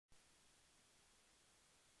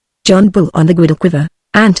John Bull on the Guadalquivir,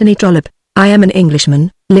 Anthony Trollope. I am an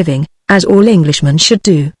Englishman, living, as all Englishmen should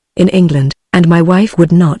do, in England, and my wife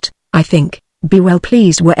would not, I think, be well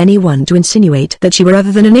pleased were anyone to insinuate that she were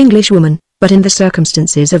other than an Englishwoman, but in the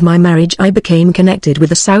circumstances of my marriage I became connected with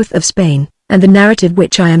the south of Spain, and the narrative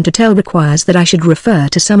which I am to tell requires that I should refer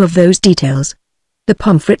to some of those details. The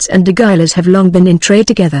Pomfrets and de Guilers have long been in trade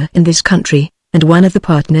together in this country, and one of the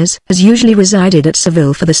partners has usually resided at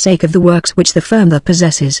Seville for the sake of the works which the firm there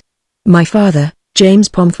possesses. My father, James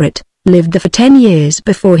Pomfret, lived there for 10 years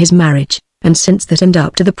before his marriage, and since that and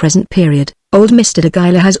up to the present period, old Mr. de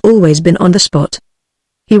Guiler has always been on the spot.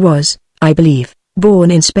 He was, I believe, born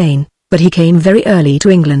in Spain, but he came very early to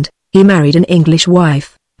England. He married an English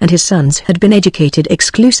wife, and his sons had been educated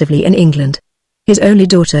exclusively in England. His only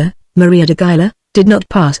daughter, Maria de Guiler, did not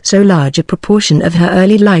pass so large a proportion of her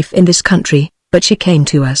early life in this country, but she came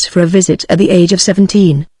to us for a visit at the age of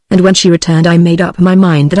 17, and when she returned I made up my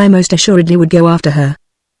mind that I most assuredly would go after her.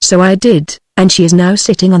 So I did, and she is now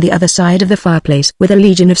sitting on the other side of the fireplace with a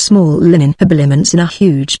legion of small linen habiliments in a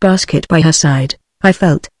huge basket by her side. I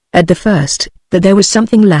felt, at the first, that there was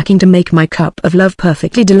something lacking to make my cup of love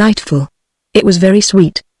perfectly delightful. It was very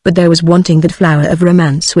sweet, but there was wanting that flower of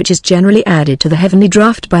romance which is generally added to the heavenly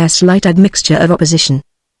draught by a slight admixture of opposition.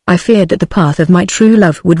 I feared that the path of my true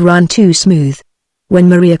love would run too smooth. When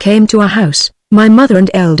Maria came to our house, my mother and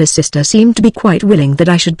elder sister seemed to be quite willing that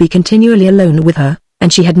I should be continually alone with her,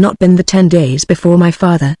 and she had not been there 10 days before my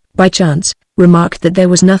father, by chance, remarked that there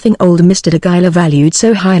was nothing old Mr. de Guiler valued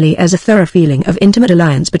so highly as a thorough feeling of intimate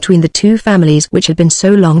alliance between the two families which had been so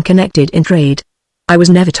long connected in trade. I was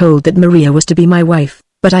never told that Maria was to be my wife,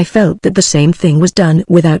 but I felt that the same thing was done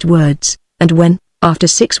without words, and when, after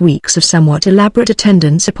 6 weeks of somewhat elaborate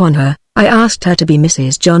attendance upon her, I asked her to be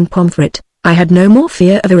Mrs. John Pomfret, I had no more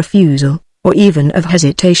fear of a refusal, or even of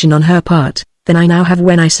hesitation on her part, than I now have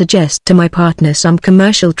when I suggest to my partner some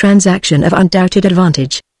commercial transaction of undoubted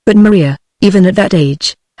advantage. But Maria, even at that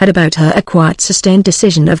age, had about her a quiet sustained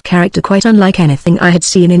decision of character quite unlike anything I had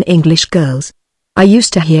seen in English girls. I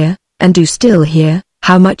used to hear, and do still hear,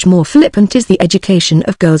 how much more flippant is the education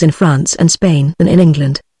of girls in France and Spain than in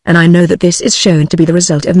England, and I know that this is shown to be the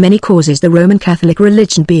result of many causes, the Roman Catholic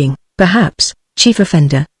religion being, perhaps, chief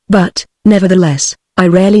offender, but, nevertheless, I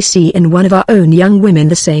rarely see in one of our own young women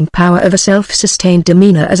the same power of a self-sustained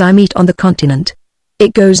demeanor as I meet on the continent.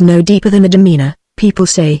 It goes no deeper than a demeanor, people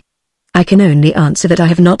say. I can only answer that I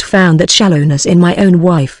have not found that shallowness in my own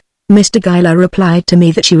wife. Mr. Guiler replied to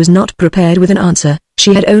me that she was not prepared with an answer.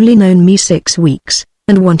 She had only known me 6 weeks,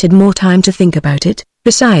 and wanted more time to think about it.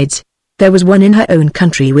 Besides, there was one in her own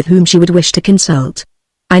country with whom she would wish to consult.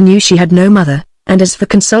 I knew she had no mother, and as for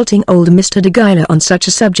consulting old Mr. de Guiler on such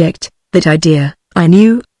a subject, that idea, I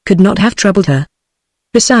knew, could not have troubled her.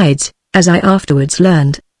 Besides, as I afterwards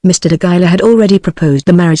learned, Mr. de Guiler had already proposed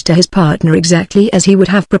the marriage to his partner exactly as he would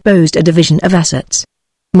have proposed a division of assets.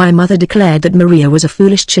 My mother declared that Maria was a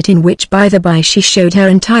foolish chit, in which by the by she showed her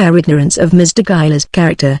entire ignorance of Mr. de Guiler's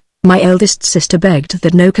character. My eldest sister begged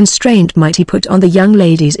that no constraint might he put on the young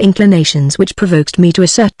lady's inclinations, which provoked me to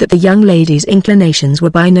assert that the young lady's inclinations were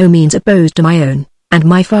by no means opposed to my own, and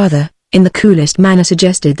my father, in the coolest manner,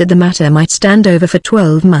 suggested that the matter might stand over for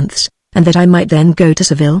 12 months, and that I might then go to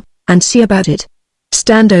Seville, and see about it.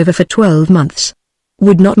 Stand over for 12 months.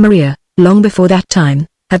 Would not Maria, long before that time,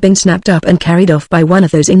 have been snapped up and carried off by one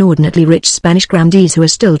of those inordinately rich Spanish grandees who are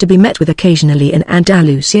still to be met with occasionally in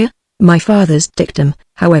Andalusia? My father's dictum,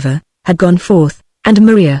 however, had gone forth, and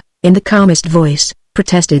Maria, in the calmest voice,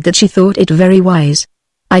 protested that she thought it very wise.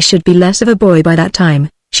 I should be less of a boy by that time,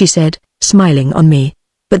 she said, smiling on me,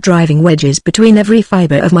 but driving wedges between every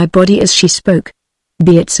fibre of my body as she spoke.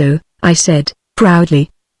 Be it so, I said, proudly.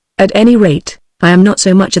 At any rate, I am not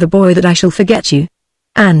so much of a boy that I shall forget you.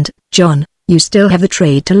 And, John, you still have the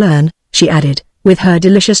trade to learn, she added, with her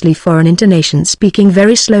deliciously foreign intonation, speaking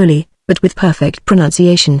very slowly, but with perfect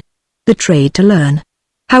pronunciation. The trade to learn.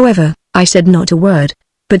 However, I said not a word,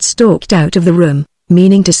 but stalked out of the room,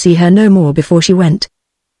 meaning to see her no more before she went.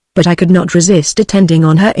 But I could not resist attending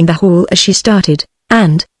on her in the hall as she started,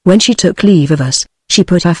 and, when she took leave of us, she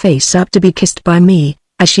put her face up to be kissed by me,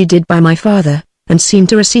 as she did by my father, and seemed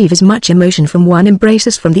to receive as much emotion from one embrace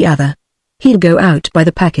as from the other. He'll go out by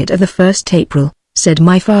the packet of the 1st April, said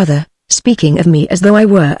my father, speaking of me as though I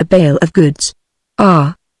were a bale of goods.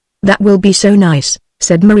 Ah! That will be so nice,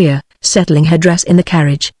 said Maria, settling her dress in the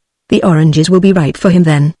carriage. The oranges will be ripe for him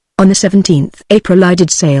then. On the 17th April I did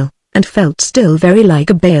sail, and felt still very like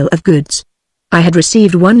a bale of goods. I had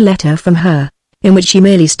received one letter from her, in which she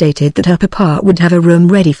merely stated that her papa would have a room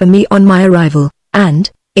ready for me on my arrival, and,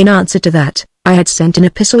 in answer to that, I had sent an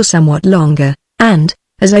epistle somewhat longer, and,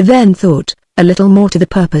 as I then thought, a little more to the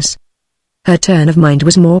purpose. Her turn of mind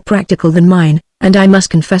was more practical than mine, and I must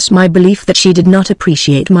confess my belief that she did not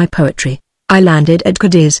appreciate my poetry. I landed at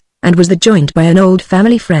Cadiz, and was joined by an old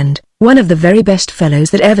family friend, one of the very best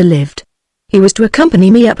fellows that ever lived. He was to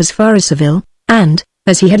accompany me up as far as Seville, and,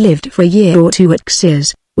 as he had lived for a year or two at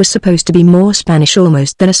Cadiz, was supposed to be more Spanish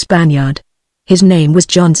almost than a Spaniard. His name was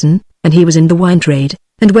Johnson, and he was in the wine trade,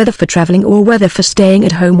 and whether for travelling or whether for staying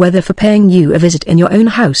at home, whether for paying you a visit in your own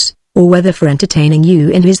house, or whether for entertaining you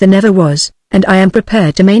in his, there never was, and I am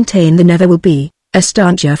prepared to maintain there never will be, a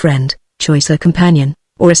stauncher friend, choicer companion,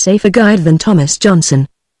 or a safer guide than Thomas Johnson.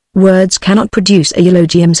 Words cannot produce a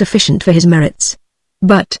eulogium sufficient for his merits.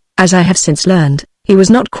 But, as I have since learned, he was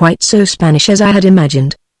not quite so Spanish as I had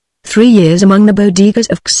imagined. 3 years among the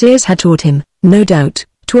bodegas of Cadiz had taught him, no doubt,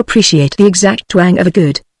 to appreciate the exact twang of a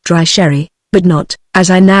good, dry sherry, but not, as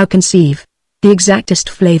I now conceive, the exactest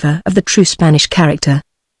flavour of the true Spanish character.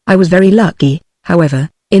 I was very lucky, however,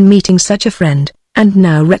 in meeting such a friend, and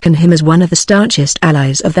now reckon him as one of the staunchest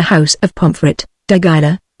allies of the house of Pomfret,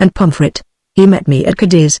 d'Aguilar, and Pomfret. He met me at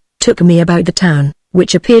Cadiz, took me about the town,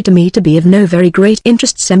 which appeared to me to be of no very great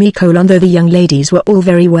interest though the young ladies were all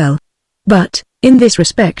very well. But, in this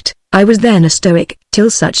respect, I was then a stoic, till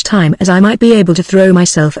such time as I might be able to throw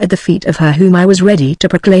myself at the feet of her whom I was ready to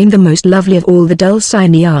proclaim the most lovely of all the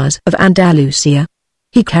Dulcineas of Andalusia.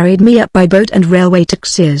 He carried me up by boat and railway to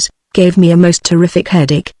Cadiz, gave me a most terrific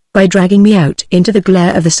headache, by dragging me out into the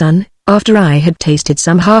glare of the sun, after I had tasted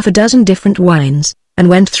some half a dozen different wines, and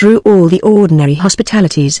went through all the ordinary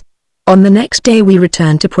hospitalities. On the next day we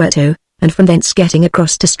returned to Puerto, and from thence getting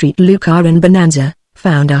across to Street Lucar and Bonanza,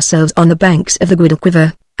 found ourselves on the banks of the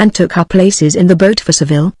Guadalquivir, and took our places in the boat for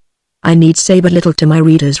Seville. I need say but little to my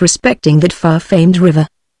readers respecting that far-famed river.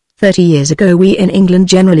 30 years ago we in England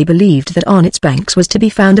generally believed that on its banks was to be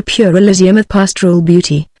found a pure Elysium of pastoral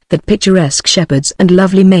beauty, that picturesque shepherds and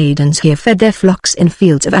lovely maidens here fed their flocks in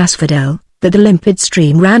fields of asphodel, that the limpid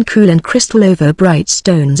stream ran cool and crystal over bright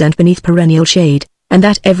stones and beneath perennial shade, and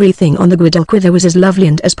that everything on the Guadalquivir was as lovely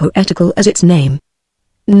and as poetical as its name.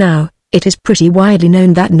 Now, it is pretty widely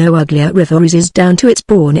known that no uglier river oozes down to its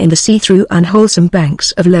bourne in the see-through unwholesome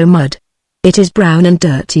banks of low mud. It is brown and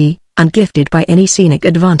dirty, ungifted by any scenic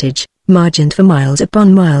advantage, margined for miles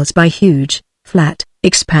upon miles by huge, flat,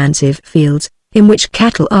 expansive fields, in which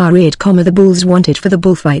cattle are reared, the bulls wanted for the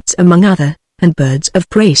bullfights among other, and birds of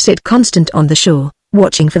prey sit constant on the shore,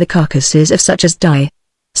 watching for the carcasses of such as die.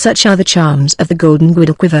 Such are the charms of the golden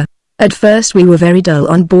Guadalquivir. At first we were very dull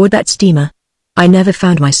on board that steamer. I never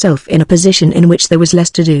found myself in a position in which there was less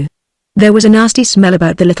to do. There was a nasty smell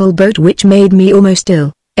about the little boat which made me almost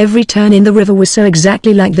ill. Every turn in the river was so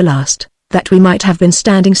exactly like the last, that we might have been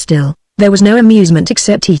standing still. There was no amusement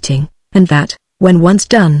except eating, and that, when once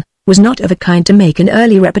done, was not of a kind to make an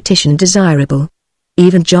early repetition desirable.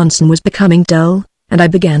 Even Johnson was becoming dull, and I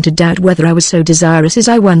began to doubt whether I was so desirous as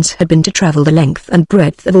I once had been to travel the length and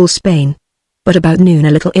breadth of all Spain. But about noon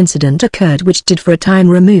a little incident occurred which did for a time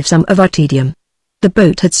remove some of our tedium. The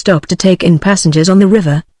boat had stopped to take in passengers on the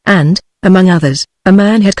river, and, among others, a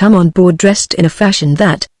man had come on board dressed in a fashion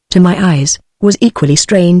that, to my eyes, was equally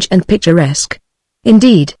strange and picturesque.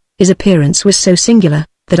 Indeed, his appearance was so singular,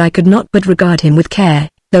 that I could not but regard him with care,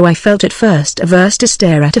 though I felt at first averse to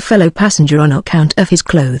stare at a fellow passenger on account of his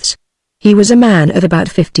clothes. He was a man of about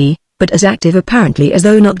 50, but as active apparently as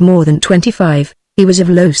though not more than 25, he was of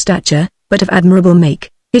low stature, but of admirable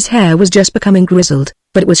make. His hair was just becoming grizzled,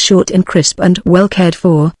 but it was short and crisp and well cared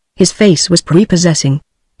for. His face was prepossessing,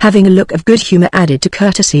 having a look of good humor added to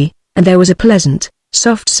courtesy, and there was a pleasant,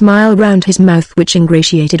 soft smile round his mouth which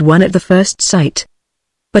ingratiated one at the first sight.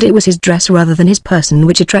 But it was his dress rather than his person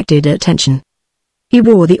which attracted attention. He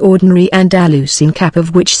wore the ordinary Andalusian cap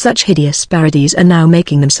of which such hideous parodies are now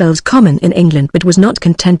making themselves common in England, but was not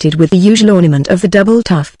contented with the usual ornament of the double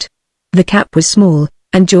tuft. The cap was small,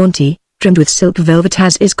 and jaunty, trimmed with silk velvet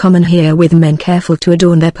as is common here with men careful to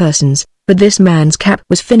adorn their persons, but this man's cap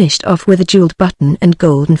was finished off with a jeweled button and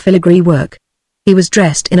golden filigree work. He was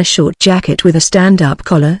dressed in a short jacket with a stand-up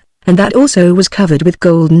collar, and that also was covered with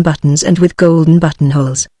golden buttons and with golden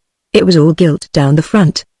buttonholes. It was all gilt down the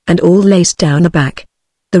front, and all laced down the back.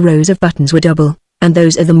 The rows of buttons were double, and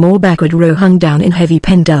those of the more backward row hung down in heavy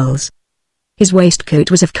pendants. His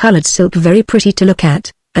waistcoat was of coloured silk very pretty to look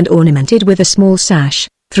at, and ornamented with a small sash,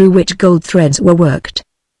 through which gold threads were worked.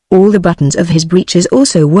 All the buttons of his breeches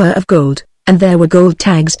also were of gold, and there were gold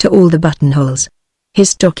tags to all the buttonholes. His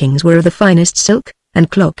stockings were of the finest silk, and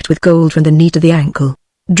clocked with gold from the knee to the ankle.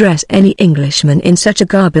 Dress any Englishman in such a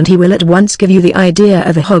garb and he will at once give you the idea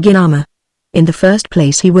of a hog in armour. In the first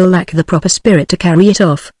place he will lack the proper spirit to carry it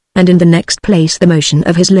off, and in the next place the motion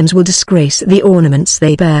of his limbs will disgrace the ornaments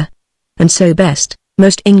they bear. And so best,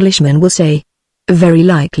 most Englishmen will say. Very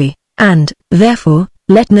likely, and, therefore,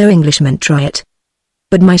 let no Englishman try it.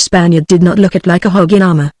 But my Spaniard did not look it like a hog in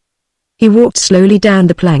armor. He walked slowly down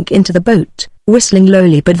the plank into the boat, whistling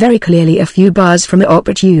lowly but very clearly a few bars from the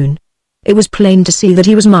opera tune. It was plain to see that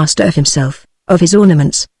he was master of himself, of his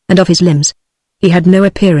ornaments, and of his limbs. He had no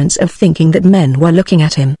appearance of thinking that men were looking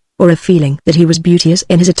at him, or of feeling that he was beauteous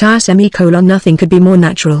in his attire. Nothing could be more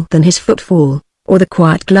natural than his footfall, or the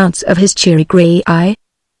quiet glance of his cheery grey eye.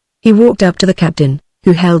 He walked up to the captain,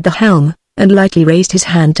 who held the helm, and lightly raised his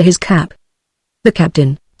hand to his cap. The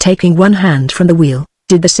captain, taking one hand from the wheel,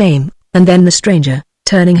 did the same, and then the stranger,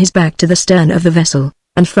 turning his back to the stern of the vessel,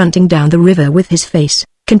 and fronting down the river with his face,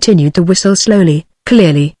 continued to whistle slowly,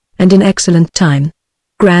 clearly, and in excellent time.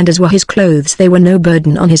 Grand as were his clothes, they were no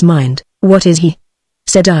burden on his mind. "What is he?"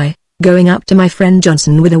 said I, going up to my friend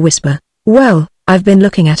Johnson with a whisper. "Well, I've been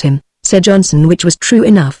looking at him," said Johnson, which was true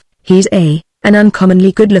enough. "He's an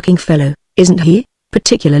uncommonly good-looking fellow, isn't he?"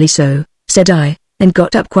 "Particularly so," said I, and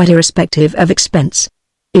got up quite irrespective of expense.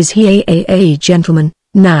 "Is he a gentleman,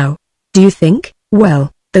 now? Do you think?"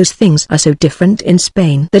 "Well, those things are so different in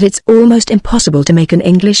Spain that it's almost impossible to make an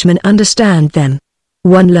Englishman understand them.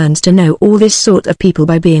 One learns to know all this sort of people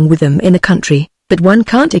by being with them in the country, but one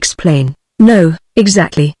can't explain." "No,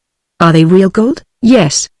 exactly. Are they real gold?"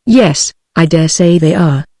 Yes, I dare say they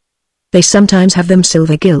are. They sometimes have them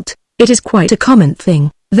silver gilt. It is quite a common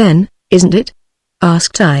thing, then, isn't it?"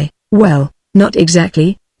 asked I. "Well, not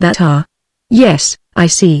exactly, that are." "Yes, I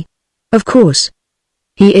see. Of course.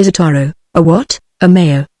 He is a toro." "A what?" "A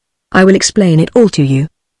mayo. I will explain it all to you.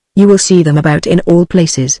 You will see them about in all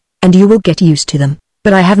places, and you will get used to them,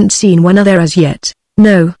 but I haven't seen one other as yet."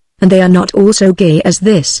 "No, and they are not all so gay as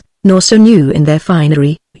this, nor so new in their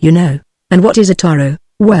finery, you know." "And what is a toro?"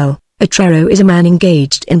 "Well, a toro is a man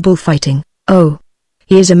engaged in bullfighting." "Oh.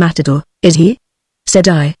 He is a matador, is he?" said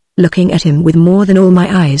I, looking at him with more than all my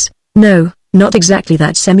eyes. "No, not exactly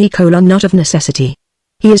that, not of necessity.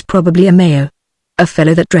 He is probably a mayo. A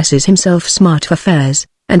fellow that dresses himself smart for fairs,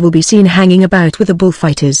 and will be seen hanging about with the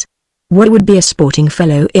bullfighters. What would be a sporting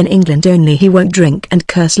fellow in England, only he won't drink and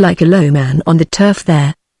curse like a low man on the turf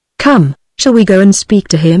there. Come, shall we go and speak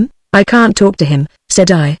to him?" "I can't talk to him,"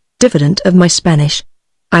 said I, diffident of my Spanish.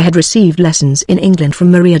 I had received lessons in England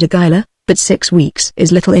from Maria de Gila, but 6 weeks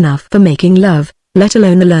is little enough for making love, let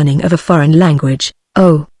alone the learning of a foreign language.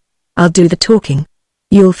 "Oh, I'll do the talking.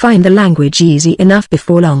 You'll find the language easy enough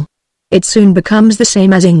before long. It soon becomes the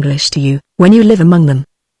same as English to you, when you live among them."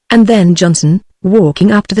 And then Johnson,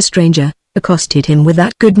 walking up to the stranger, accosted him with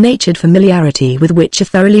that good-natured familiarity with which a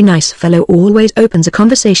thoroughly nice fellow always opens a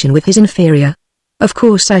conversation with his inferior. Of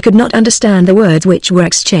course I could not understand the words which were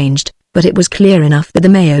exchanged, but it was clear enough that the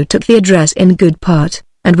mayo took the address in good part,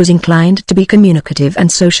 and was inclined to be communicative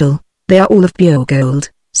and social. "They are all of pure gold,"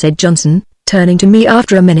 said Johnson, turning to me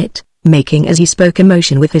after a minute, making as he spoke a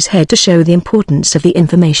motion with his head to show the importance of the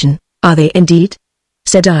information. "Are they indeed?"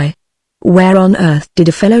 said I. "Where on earth did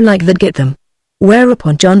a fellow like that get them?"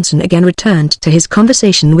 Whereupon Johnson again returned to his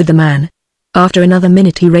conversation with the man. After another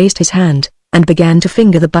minute he raised his hand, and began to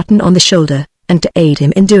finger the button on the shoulder, and to aid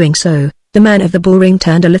him in doing so, the man of the bullring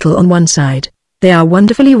turned a little on one side. "They are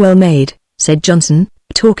wonderfully well made," said Johnson,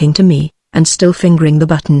 talking to me, and still fingering the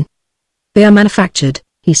button. "They are manufactured,"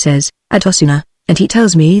 he says, "at Osuna, and he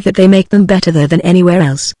tells me that they make them better there than anywhere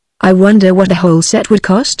else. I wonder what a whole set would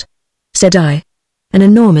cost?" said I. "An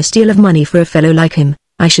enormous deal of money for a fellow like him,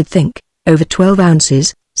 I should think." "Over 12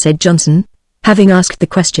 ounces, said Johnson, having asked the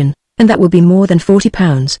question, "and that will be more than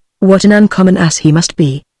 £40. What an uncommon ass he must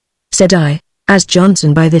be," said I. As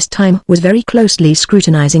Johnson by this time was very closely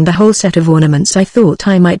scrutinizing the whole set of ornaments, I thought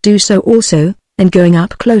I might do so also, and going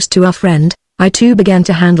up close to our friend, I too began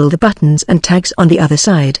to handle the buttons and tags on the other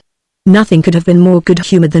side. Nothing could have been more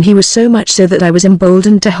good-humored than he was, so much so that I was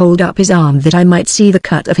emboldened to hold up his arm that I might see the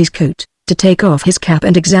cut of his coat, to take off his cap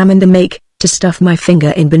and examine the make, to stuff my finger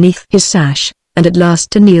in beneath his sash, and at last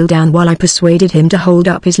to kneel down while I persuaded him to hold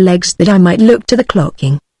up his legs that I might look to the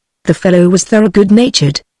clocking. The fellow was thorough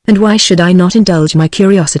good-natured, and why should I not indulge my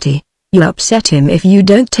curiosity? "You'll upset him if you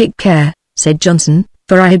don't take care," said Johnson,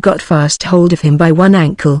 for I had got fast hold of him by one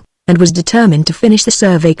ankle, and was determined to finish the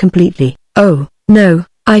survey completely. "Oh, no,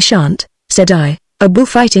 I shan't," said I. "A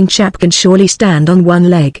bullfighting chap can surely stand on one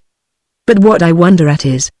leg. But what I wonder at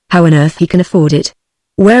is, how on earth he can afford it."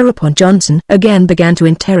 Whereupon Johnson again began to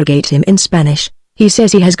interrogate him in Spanish. "He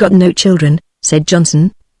says he has got no children," said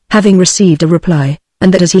Johnson, having received a reply,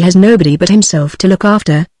 "and that as he has nobody but himself to look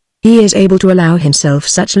after, he is able to allow himself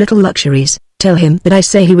such little luxuries, "Tell him that I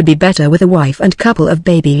say he would be better with a wife and couple of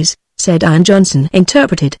babies," said I, and Johnson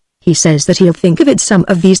interpreted, "He says that he'll think of it some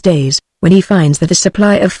of these days, when he finds that the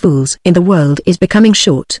supply of fools in the world is becoming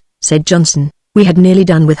short," said Johnson. We had nearly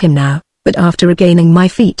done with him now, but after regaining my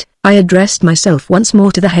feet, I addressed myself once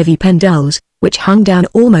more to the heavy pendulums, which hung down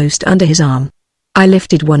almost under his arm. I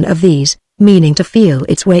lifted one of these, meaning to feel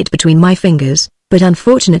its weight between my fingers, but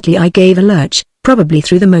unfortunately I gave a lurch, probably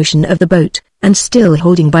through the motion of the boat, and still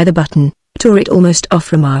holding by the button, tore it almost off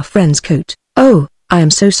from our friend's coat. "Oh, I am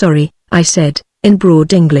so sorry," I said, in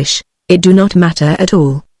broad English. "It do not matter at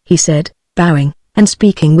all," he said, bowing, and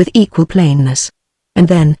speaking with equal plainness. And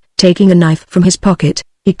then, taking a knife from his pocket,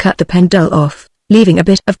 he cut the pendule off, leaving a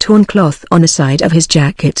bit of torn cloth on the side of his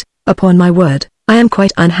jacket. "Upon my word, I am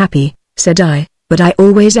quite unhappy," said I, "but I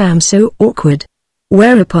always am so awkward."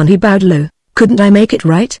 Whereupon he bowed low. "Couldn't I make it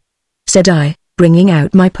right?" said I, bringing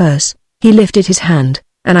out my purse. He lifted his hand,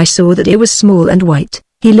 and I saw that it was small and white.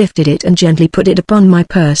 He lifted it and gently put it upon my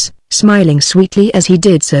purse, smiling sweetly as he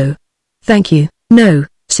did so. "Thank you, no,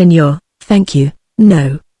 senor, thank you,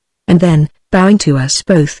 no." And then, bowing to us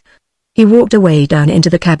both, he walked away down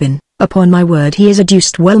into the cabin. "Upon my word, he is a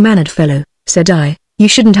deuced well-mannered fellow," said I. "You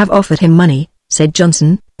shouldn't have offered him money," said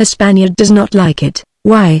Johnson. "A Spaniard does not like it."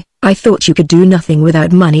 "Why, I thought you could do nothing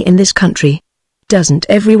without money in this country." "Doesn't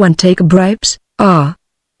everyone take bribes?" "Ah,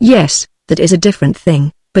 yes, that is a different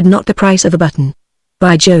thing, but not the price of a button."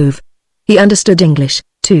 By Jove! He understood English,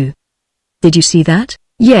 too. "Did you see that?"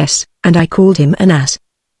 "Yes, and I called him an ass."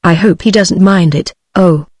 "I hope he doesn't mind it."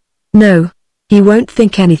 "Oh, no. He won't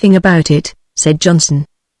think anything about it," said Johnson.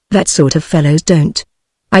 "That sort of fellows don't.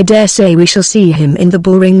 I dare say we shall see him in the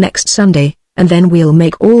bullring next Sunday, and then we'll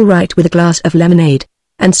make all right with a glass of lemonade."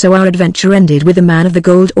 And so our adventure ended with the man of the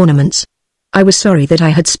gold ornaments. I was sorry that I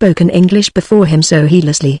had spoken English before him so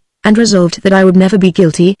heedlessly, and resolved that I would never be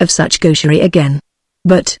guilty of such gaucherie again.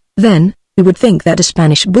 But, then, who would think that a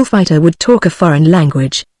Spanish bullfighter would talk a foreign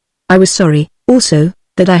language? I was sorry, also,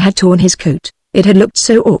 that I had torn his coat. It had looked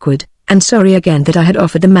so awkward, and sorry again that I had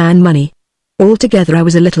offered the man money. Altogether I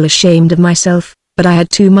was a little ashamed of myself, but I had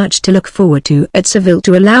too much to look forward to at Seville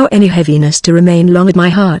to allow any heaviness to remain long at my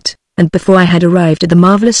heart, and before I had arrived at the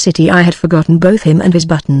marvelous city I had forgotten both him and his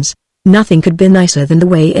buttons. Nothing could be nicer than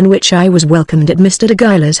the way in which I was welcomed at Mr. de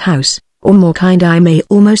Guiler's house, or more kind, I may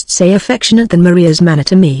almost say affectionate, than Maria's manner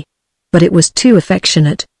to me. But it was too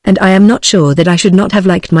affectionate, and I am not sure that I should not have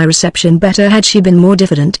liked my reception better had she been more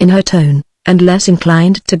diffident in her tone, and less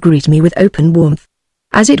inclined to greet me with open warmth.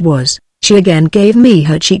 As it was, she again gave me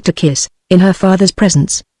her cheek to kiss, in her father's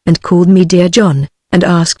presence, and called me dear John, and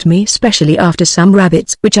asked me specially after some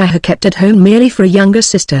rabbits which I had kept at home merely for a younger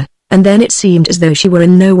sister, and then it seemed as though she were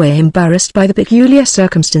in no way embarrassed by the peculiar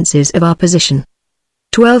circumstances of our position.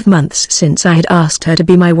 12 months since I had asked her to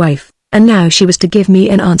be my wife, and now she was to give me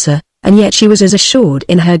an answer, and yet she was as assured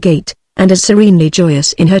in her gait, and as serenely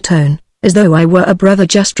joyous in her tone, as though I were a brother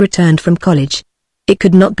just returned from college. It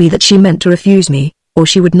could not be that she meant to refuse me, or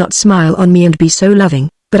she would not smile on me and be so loving,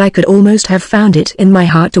 but I could almost have found it in my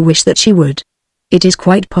heart to wish that she would. "It is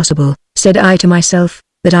quite possible," said I to myself,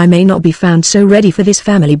 "that I may not be found so ready for this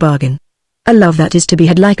family bargain. A love that is to be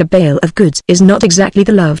had like a bale of goods is not exactly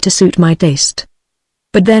the love to suit my taste."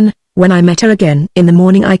 But then, when I met her again in the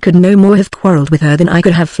morning, I could no more have quarrelled with her than I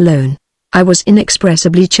could have flown. I was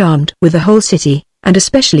inexpressibly charmed with the whole city, and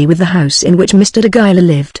especially with the house in which Mr. de Guiler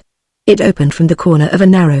lived. It opened from the corner of a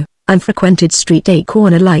narrow, unfrequented street, a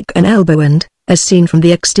corner like an elbow, and, as seen from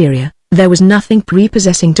the exterior, there was nothing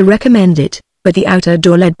prepossessing to recommend it, but the outer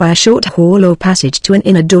door led by a short hall or passage to an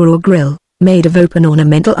inner door or grille, made of open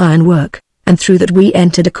ornamental ironwork, and through that we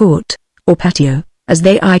entered a court, or patio, as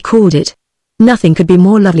I called it. Nothing could be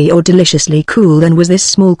more lovely or deliciously cool than was this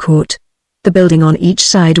small court. The building on each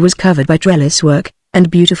side was covered by trellis work,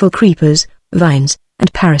 and beautiful creepers, vines,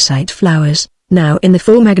 and parasite flowers, now in the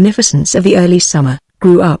full magnificence of the early summer,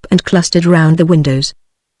 grew up and clustered round the windows.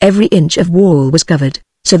 Every inch of wall was covered,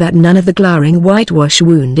 so that none of the glaring whitewash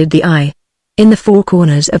wounded the eye. In the four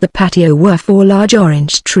corners of the patio were 4 large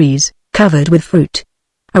orange trees, covered with fruit.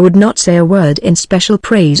 I would not say a word in special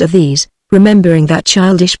praise of these, remembering that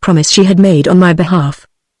childish promise she had made on my behalf.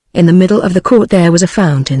 In the middle of the court there was a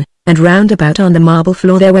fountain, and round about on the marble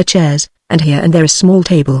floor there were chairs, and here and there a small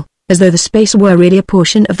table, as though the space were really a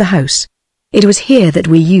portion of the house. It was here that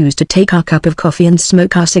we used to take our cup of coffee and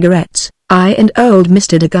smoke our cigarettes, I and old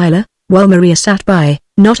Mr. de Guiler, while Maria sat by,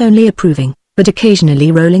 not only approving, but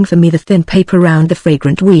occasionally rolling for me the thin paper round the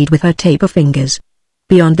fragrant weed with her taper fingers.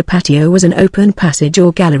 Beyond the patio was an open passage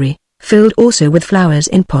or gallery, filled also with flowers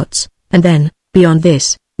in pots, and then, beyond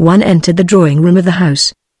this, one entered the drawing room of the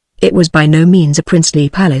house. It was by no means a princely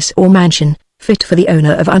palace or mansion, fit for the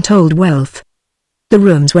owner of untold wealth. The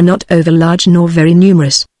rooms were not over-large nor very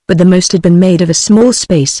numerous, but the most had been made of a small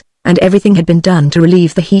space, and everything had been done to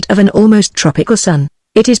relieve the heat of an almost tropical sun.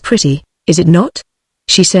 "It is pretty, is it not?"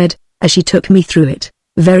 she said, as she took me through it.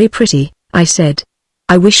 "Very pretty," I said.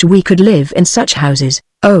 "I wish we could live in such houses."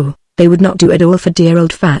 "Oh, they would not do at all for dear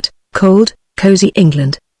old fat, cold, cozy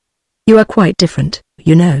England. You are quite different,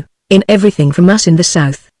 you know, in everything from us in the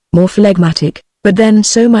south, more phlegmatic, but then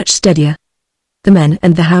so much steadier. The men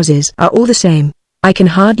and the houses are all the same. I can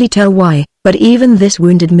hardly tell why, but even this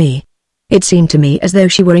wounded me. It seemed to me as though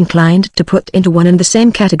she were inclined to put into one and the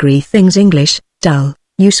same category things English, dull,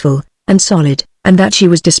 useful, and solid, and that she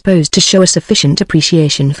was disposed to show a sufficient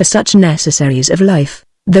appreciation for such necessaries of life,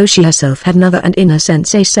 though she herself had another and in a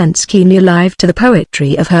sense keenly alive to the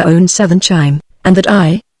poetry of her own southern chime, and that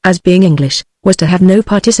I, as being English, was to have no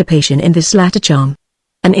participation in this latter charm.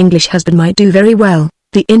 An English husband might do very well,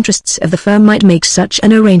 the interests of the firm might make such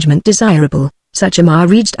an arrangement desirable, such a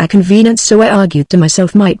marriage a convenience, so I argued to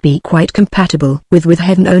myself, might be quite compatible with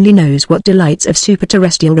heaven only knows what delights of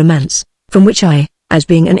super-terrestrial romance, from which I, as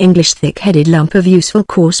being an English thick-headed lump of useful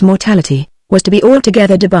coarse mortality, was to be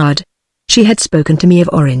altogether debarred. She had spoken to me of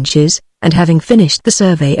oranges, and having finished the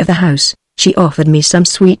survey of the house, she offered me some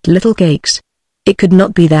sweet little cakes. It could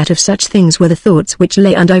not be that of such things were the thoughts which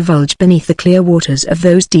lay undivulged beneath the clear waters of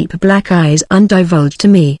those deep black eyes, undivulged to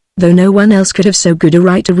me, though no one else could have so good a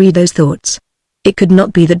right to read those thoughts. It could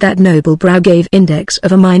not be that that noble brow gave index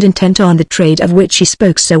of a mind intent on the trade of which she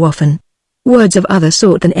spoke so often. Words of other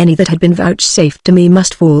sort than any that had been vouchsafed to me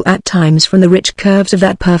must fall at times from the rich curves of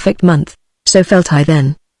that perfect month, so felt I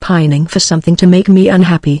then, pining for something to make me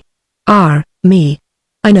unhappy. Me.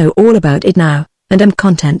 I know all about it now, and am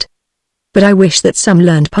content. But I wish that some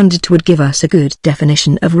learned pundit would give us a good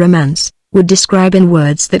definition of romance, would describe in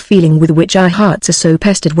words that feeling with which our hearts are so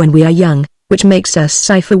pestered when we are young, which makes us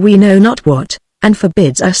sigh for we know not what, and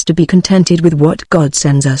forbids us to be contented with what God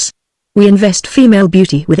sends us. We invest female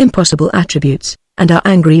beauty with impossible attributes, and are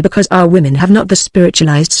angry because our women have not the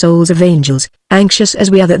spiritualized souls of angels, anxious as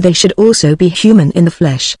we are that they should also be human in the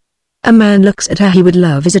flesh. A man looks at her he would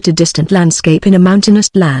love as at a distant landscape in a mountainous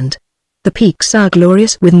land. The peaks are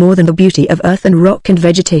glorious with more than the beauty of earth and rock and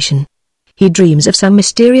vegetation. He dreams of some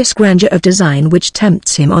mysterious grandeur of design which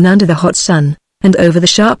tempts him on under the hot sun, and over the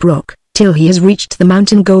sharp rock, till he has reached the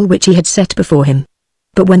mountain goal which he had set before him.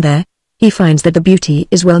 But when there, he finds that the beauty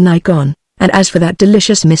is well nigh gone, and as for that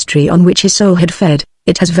delicious mystery on which his soul had fed,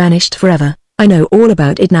 it has vanished forever. I know all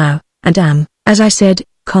about it now, and am, as I said,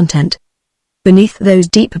 content. Beneath those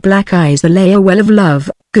deep black eyes there lay a well of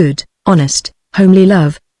love, good, honest, homely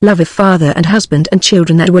love, love of father and husband and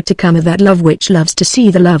children that were to come, of that love which loves to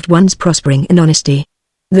see the loved ones prospering in honesty.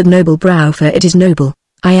 That noble brow, for it is noble.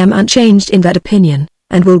 I am unchanged in that opinion,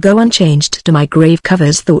 and will go unchanged to my grave,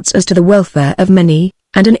 covers thoughts as to the welfare of many,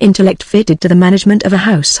 and an intellect fitted to the management of a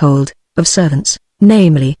household, of servants,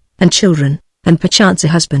 namely, and children, and perchance a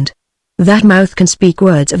husband. That mouth can speak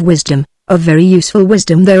words of wisdom, of very useful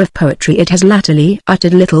wisdom, though of poetry it has latterly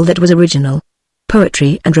uttered little that was original.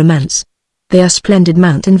 Poetry and romance. They are splendid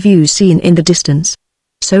mountain views seen in the distance.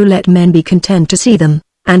 So let men be content to see them,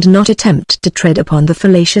 and not attempt to tread upon the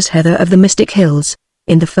fallacious heather of the mystic hills.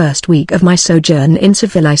 In the first week of my sojourn in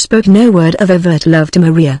Seville I spoke no word of overt love to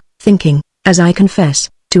Maria, thinking, as I confess,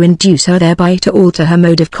 to induce her thereby to alter her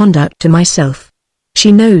mode of conduct to myself.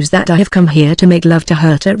 She knows that I have come here to make love to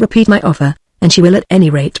her, to repeat my offer, and she will at any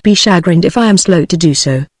rate be chagrined if I am slow to do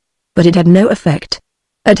so. But it had no effect.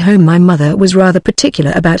 At home my mother was rather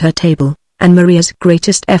particular about her table, and Maria's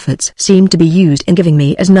greatest efforts seemed to be used in giving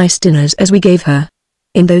me as nice dinners as we gave her.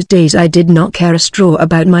 In those days I did not care a straw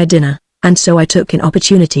about my dinner, and so I took an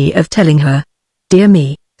opportunity of telling her. "Dear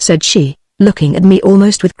me," said she, looking at me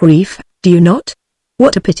almost with grief, "do you not?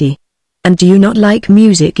 What a pity! And do you not like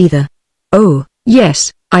music either?" "Oh,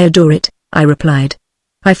 yes, I adore it," I replied.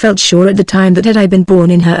 I felt sure at the time that had I been born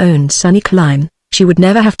in her own sunny clime, she would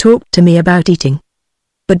never have talked to me about eating.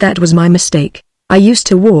 But that was my mistake. I used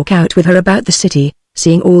to walk out with her about the city,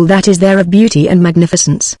 seeing all that is there of beauty and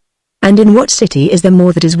magnificence. And in what city is there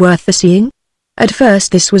more that is worth the seeing? At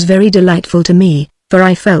first this was very delightful to me, for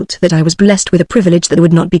I felt that I was blessed with a privilege that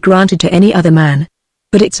would not be granted to any other man.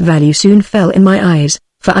 But its value soon fell in my eyes,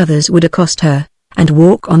 for others would accost her, and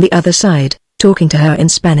walk on the other side, talking to her in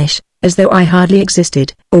Spanish, as though I hardly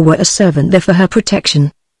existed, or were a servant there for her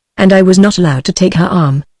protection. And I was not allowed to take her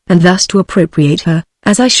arm, and thus to appropriate her,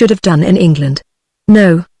 as I should have done in England.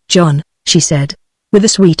 "No, John," she said, with the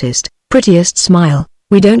sweetest, prettiest smile,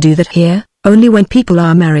 "we don't do that here, only when people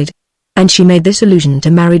are married." And she made this allusion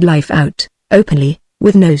to married life out, openly,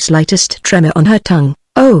 with no slightest tremor on her tongue.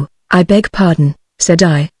 Oh, "I beg pardon," said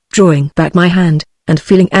I, drawing back my hand, and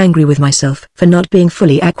feeling angry with myself for not being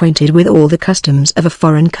fully acquainted with all the customs of a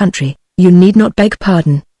foreign country. "You need not beg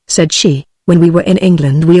pardon," said she, "when we were in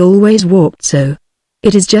England we always walked so.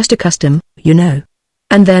 It is just a custom, you know."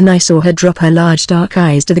 And then I saw her drop her large dark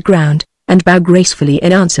eyes to the ground, and bow gracefully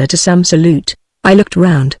in answer to some salute. I looked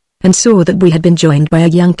round, and saw that we had been joined by a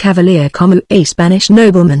young cavalier como a Spanish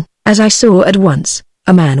nobleman, as I saw at once,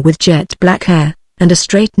 a man with jet black hair, and a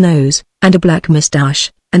straight nose, and a black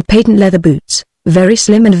moustache, and patent leather boots, very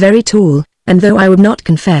slim and very tall, and though I would not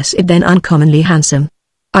confess it, then uncommonly handsome.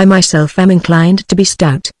 I myself am inclined to be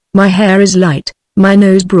stout, my hair is light, my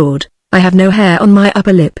nose broad, I have no hair on my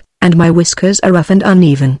upper lip, and my whiskers are rough and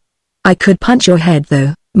uneven. "I could punch your head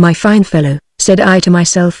though, my fine fellow," said I to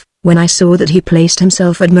myself, when I saw that he placed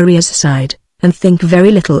himself at Maria's side, and think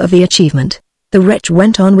very little of the achievement. The wretch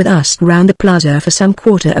went on with us round the plaza for some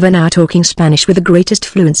quarter of an hour talking Spanish with the greatest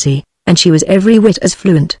fluency, and she was every whit as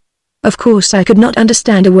fluent. Of course I could not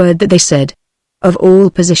understand a word that they said. Of all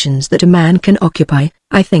positions that a man can occupy,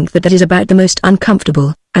 I think that is about the most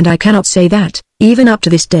uncomfortable, and I cannot say that, even up to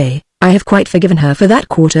this day, I have quite forgiven her for that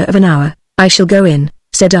quarter of an hour. "I shall go in,"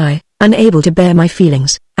 said I, unable to bear my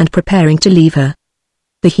feelings, and preparing to leave her.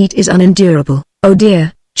 "The heat is unendurable." "Oh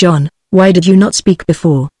dear, John, why did you not speak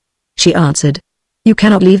before?" she answered. "You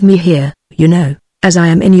cannot leave me here, you know, as I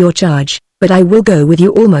am in your charge, but I will go with you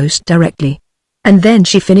almost directly." And then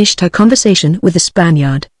she finished her conversation with the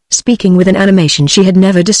Spaniard, speaking with an animation she had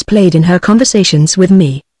never displayed in her conversations with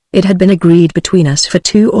me. It had been agreed between us for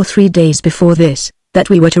 2 or 3 days before this, that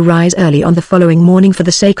we were to rise early on the following morning for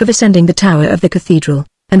the sake of ascending the tower of the cathedral,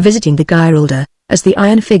 and visiting the Giralda, as the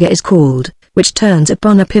iron figure is called, which turns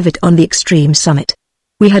upon a pivot on the extreme summit.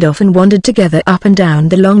 We had often wandered together up and down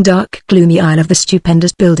the long dark gloomy aisle of the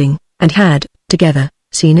stupendous building, and had, together,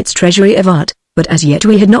 seen its treasury of art, but as yet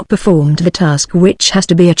we had not performed the task which has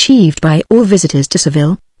to be achieved by all visitors to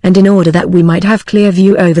Seville, and in order that we might have clear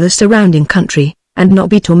view over the surrounding country, and not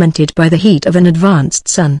be tormented by the heat of an advanced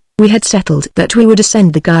sun, we had settled that we would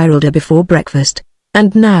ascend the Giralda before breakfast.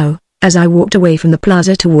 And now, as I walked away from the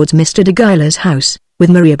plaza towards Mr. de Guiler's house,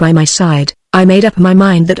 with Maria by my side, I made up my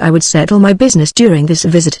mind that I would settle my business during this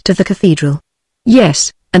visit to the cathedral.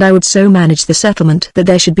 Yes, and I would so manage the settlement that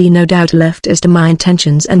there should be no doubt left as to my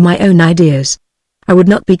intentions and my own ideas. I would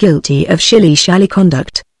not be guilty of shilly-shally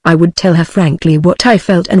conduct. I would tell her frankly what I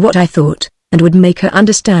felt and what I thought, and would make her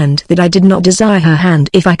understand that I did not desire her hand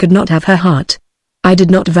if I could not have her heart. I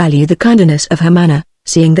did not value the kindness of her manner,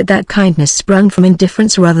 seeing that that kindness sprung from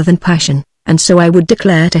indifference rather than passion, and so I would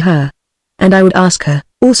declare to her. And I would ask her,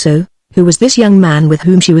 also, who was this young man with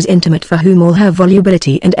whom she was intimate, for whom all her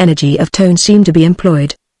volubility and energy of tone seemed to be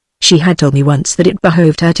employed. She had told me once that it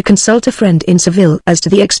behoved her to consult a friend in Seville as to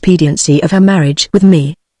the expediency of her marriage with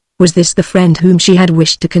me. Was this the friend whom she had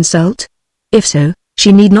wished to consult? If so,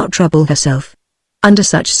 she need not trouble herself. Under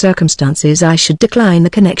such circumstances I should decline the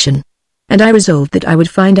connection. And I resolved that I would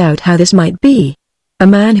find out how this might be. A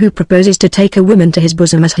man who proposes to take a woman to his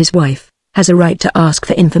bosom as his wife, has a right to ask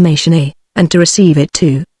for information, and to receive it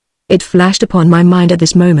too. It flashed upon my mind at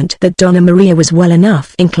this moment that Donna Maria was well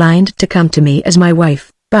enough inclined to come to me as my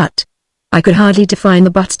wife, but I could hardly define the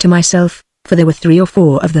buts to myself, for there were 3 or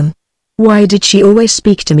 4 of them. Why did she always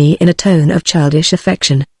speak to me in a tone of childish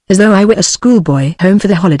affection, as though I were a schoolboy home for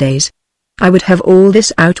the holidays? I would have all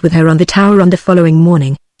this out with her on the tower on the following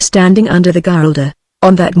morning, standing under the Giralda.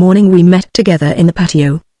 On that morning we met together in the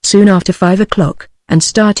patio, soon after 5 o'clock, and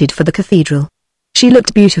started for the cathedral. She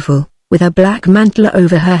looked beautiful, with her black mantle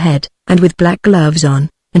over her head, and with black gloves on,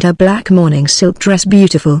 and her black morning silk dress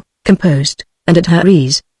beautiful, composed, and at her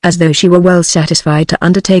ease, as though she were well satisfied to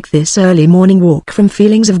undertake this early morning walk from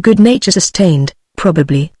feelings of good nature sustained,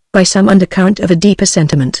 probably, by some undercurrent of a deeper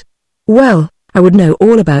sentiment. Well, I would know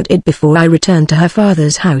all about it before I returned to her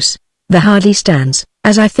father's house. There hardly stands,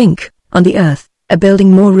 as I think, on the earth, a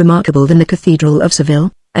building more remarkable than the Cathedral of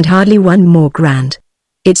Seville, and hardly one more grand.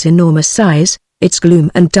 Its enormous size, its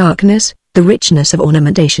gloom and darkness, the richness of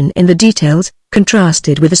ornamentation in the details,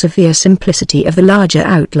 contrasted with the severe simplicity of the larger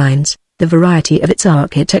outlines, the variety of its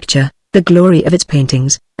architecture, the glory of its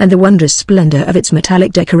paintings, and the wondrous splendor of its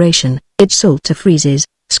metallic decoration, its altar friezes,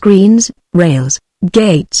 screens, rails,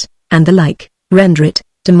 gates, and the like, render it,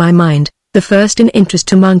 to my mind, the first in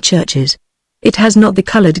interest among churches. It has not the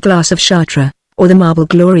colored glass of Chartres, or the marble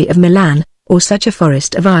glory of Milan, or such a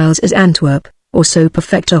forest of aisles as Antwerp, or so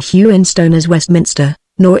perfect a hue in stone as Westminster,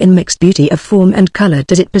 nor in mixed beauty of form and color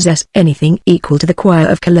does it possess anything equal to the choir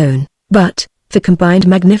of Cologne, but, for combined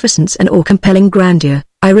magnificence and awe-compelling grandeur,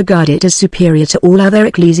 I regard it as superior to all other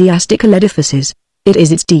ecclesiastical edifices. it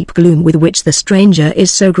is its deep gloom with which the stranger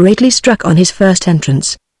is so greatly struck on his first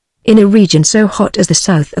entrance. In a region so hot as the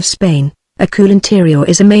south of Spain, a cool interior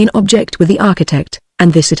is a main object with the architect,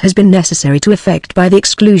 and this it has been necessary to effect by the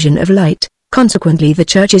exclusion of light. Consequently the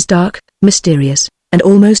church is dark, mysterious, and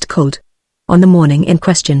almost cold. On the morning in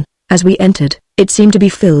question, as we entered, it seemed to be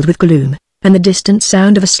filled with gloom, and the distant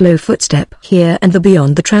sound of a slow footstep here and there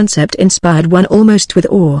beyond the transept inspired one almost with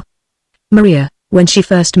awe. Maria, when she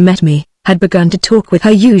first met me, had begun to talk with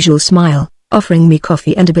her usual smile, offering me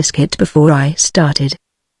coffee and a biscuit before I started.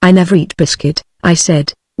 "I never eat biscuit," I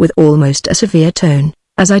said, with almost a severe tone,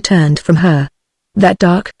 as I turned from her. That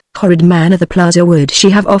dark, horrid man of the plaza, would she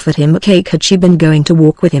have offered him a cake had she been going to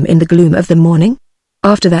walk with him in the gloom of the morning?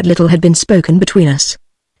 After that little had been spoken between us,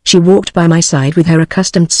 she walked by my side with her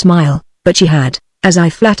accustomed smile, but she had, as I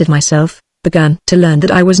flattered myself, begun to learn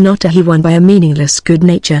that I was not won by a meaningless good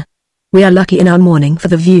nature. "We are lucky in our morning for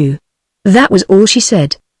the view." That was all she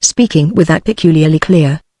said, speaking with that peculiarly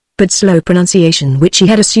clear, but slow pronunciation which she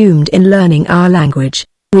had assumed in learning our language.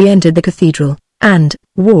 We entered the cathedral, and,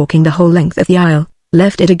 walking the whole length of the aisle,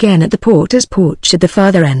 left it again at the porter's porch at the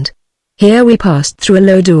farther end. Here we passed through a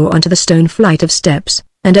low door onto the stone flight of steps,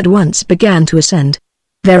 and at once began to ascend.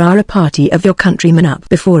 "There are a party of your countrymen up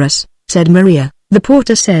before us," said Maria. "The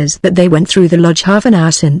porter says that they went through the lodge half an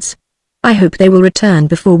hour since." "I hope they will return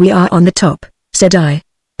before we are on the top," said I,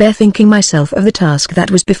 bethinking myself of the task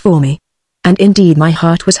that was before me. And indeed my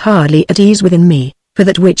heart was hardly at ease within me, for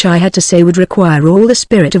that which I had to say would require all the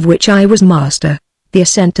spirit of which I was master. The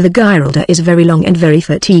ascent to the Giralda is very long and very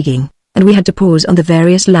fatiguing, and we had to pause on the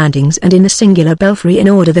various landings and in the singular belfry in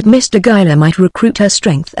order that Mr. Guyler might recruit her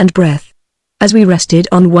strength and breath. As we rested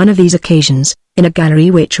on one of these occasions, in a gallery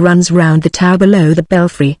which runs round the tower below the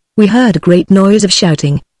belfry, we heard a great noise of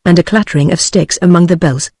shouting, and a clattering of sticks among the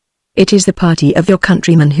bells. "It is the party of your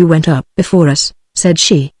countrymen who went up before us," said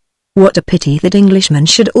she. "What a pity that Englishmen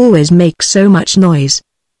should always make so much noise."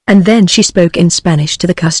 And then she spoke in Spanish to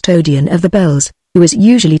the custodian of the bells, who is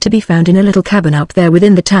usually to be found in a little cabin up there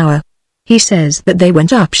within the tower. "He says that they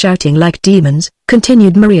went up shouting like demons,"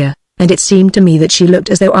 continued Maria, and it seemed to me that she looked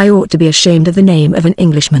as though I ought to be ashamed of the name of an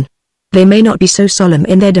Englishman. "They may not be so solemn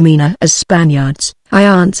in their demeanor as Spaniards," I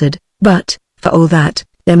answered, "but, for all that,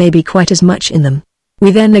 there may be quite as much in them."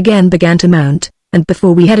 We then again began to mount, and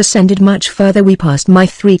before we had ascended much further we passed my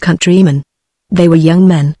 3 countrymen. They were young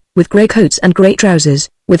men, with grey coats and grey trousers,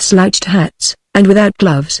 with slouched hats, and without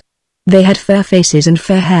gloves. They had fair faces and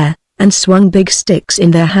fair hair, and swung big sticks in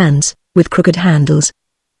their hands, with crooked handles.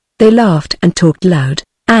 They laughed and talked loud,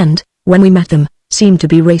 and, when we met them, seemed to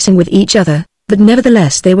be racing with each other, but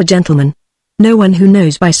nevertheless they were gentlemen. No one who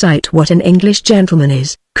knows by sight what an English gentleman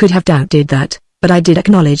is, could have doubted that. But I did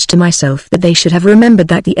acknowledge to myself that they should have remembered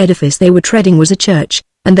that the edifice they were treading was a church,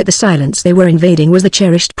 and that the silence they were invading was the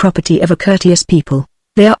cherished property of a courteous people.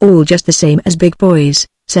 "They are all just the same as big boys,"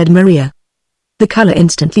 said Maria. The color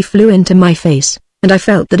instantly flew into my face, and I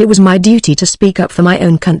felt that it was my duty to speak up for my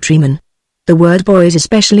own countrymen. The word boys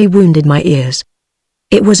especially wounded my ears.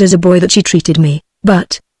 It was as a boy that she treated me,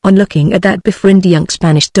 but, on looking at that befriended young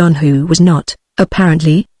Spanish don who was not,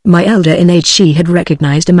 apparently, my elder in age, she had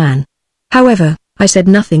recognized a man. However, I said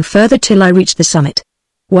nothing further till I reached the summit.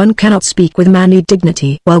 One cannot speak with manly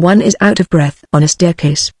dignity while one is out of breath on a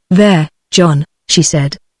staircase. "There, John," she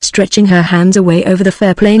said, stretching her hands away over the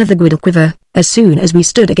fair plain of the Guadalquivir, as soon as we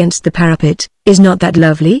stood against the parapet. "Is not that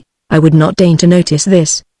lovely? I would not deign to notice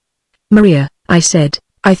this." "Maria," I said,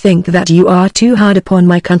 "I think that you are too hard upon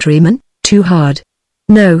my countrymen." "Too hard?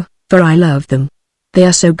 No, for I love them. They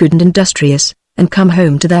are so good and industrious, and come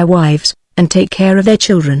home to their wives, and take care of their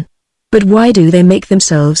children. But why do they make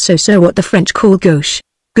themselves so what the French call gauche,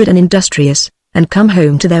 good and industrious, and come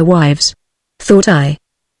home to their wives?" thought I.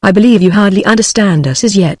 "I believe you hardly understand us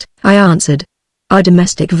as yet," I answered. "Our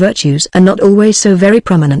domestic virtues are not always so very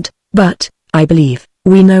prominent, but, I believe,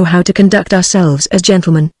 we know how to conduct ourselves as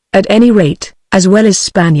gentlemen, at any rate, as well as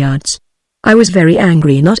Spaniards." I was very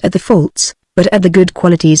angry not at the faults, but at the good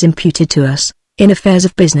qualities imputed to us, in affairs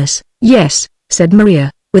of business. "Yes," said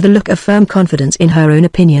Maria, with a look of firm confidence in her own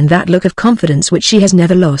opinion, that look of confidence which she has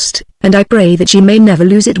never lost, and I pray that she may never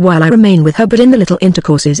lose it while I remain with her. "But in the little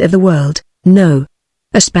intercourses of the world, no.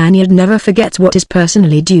 A Spaniard never forgets what is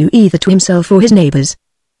personally due either to himself or his neighbors.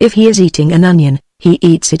 If he is eating an onion, he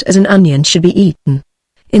eats it as an onion should be eaten.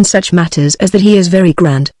 In such matters as that he is very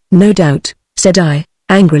grand, no doubt," said I,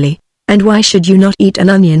 angrily. "And why should you not eat an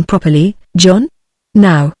onion properly, John?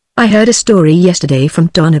 Now, I heard a story yesterday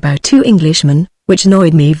from Don about 2 Englishmen, which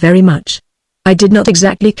annoyed me very much. I did not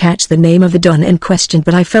exactly catch the name of the Don in question,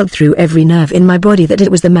 but I felt through every nerve in my body that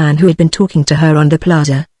it was the man who had been talking to her on the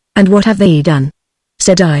plaza. And what have they done?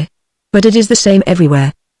 said I. But it is the same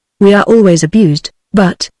everywhere. We are always abused,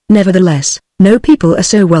 but, nevertheless, no people are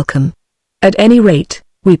so welcome. At any rate,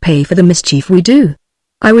 we pay for the mischief we do.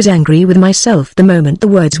 I was angry with myself the moment the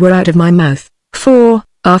words were out of my mouth, for,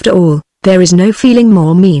 after all, there is no feeling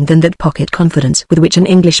more mean than that pocket confidence with which an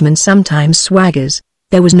Englishman sometimes swaggers.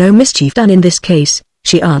 There was no mischief done in this case,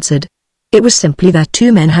 she answered. It was simply that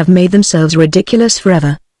two men have made themselves ridiculous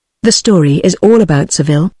forever. The story is all about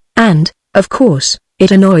Seville, and, of course,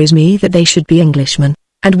 it annoys me that they should be Englishmen.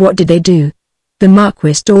 And what did they do? The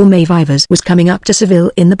Marquis d'Aulmayvivers was coming up to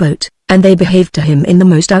Seville in the boat, and they behaved to him in the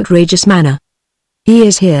most outrageous manner. He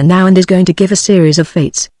is here now and is going to give a series of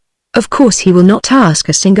fetes. Of course he will not ask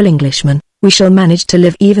a single Englishman. We shall manage to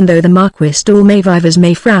live even though the Marquis d'Aulmayvivers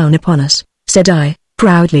may frown upon us, said I,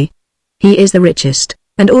 proudly. He is the richest,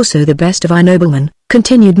 and also the best of our noblemen,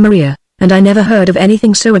 continued Maria, and I never heard of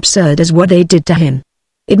anything so absurd as what they did to him.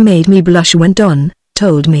 It made me blush when Don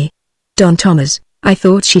told me. Don Thomas, I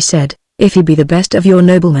thought she said, if he be the best of your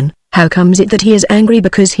noblemen, how comes it that he is angry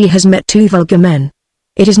because he has met two vulgar men?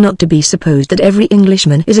 It is not to be supposed that every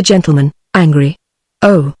Englishman is a gentleman, angry.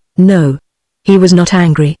 Oh, no. He was not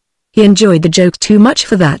angry. He enjoyed the joke too much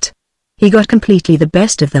for that. He got completely the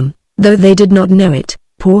best of them, though they did not know it,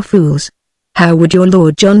 poor fools. How would your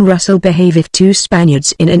Lord John Russell behave if two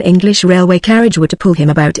Spaniards in an English railway carriage were to pull him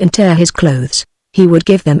about and tear his clothes? He would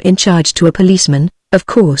give them in charge to a policeman, of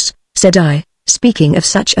course, said I, speaking of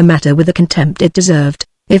such a matter with the contempt it deserved.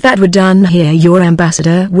 If that were done here your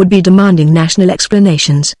ambassador would be demanding national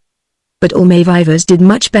explanations. But Aulmayvivers did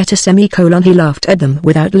much better. He laughed at them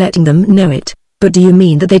without letting them know it. But do you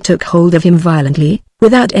mean that they took hold of him violently,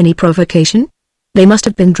 without any provocation? They must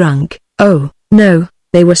have been drunk. Oh, no,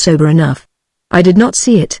 they were sober enough. I did not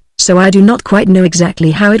see it, so I do not quite know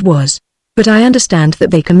exactly how it was. But I understand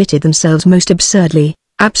that they committed themselves most absurdly,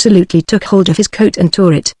 absolutely took hold of his coat and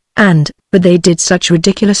tore it, but they did such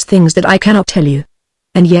ridiculous things that I cannot tell you.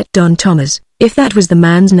 And yet Don Thomas, if that was the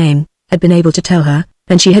man's name, had been able to tell her,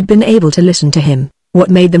 and she had been able to listen to him. What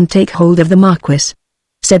made them take hold of the Marquis?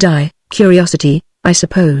 Said I. Curiosity, I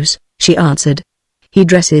suppose, she answered. He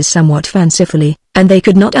dresses somewhat fancifully, and they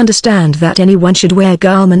could not understand that anyone should wear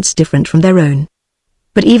garments different from their own.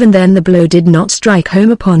 But even then the blow did not strike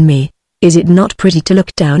home upon me. Is it not pretty to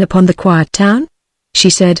look down upon the quiet town? She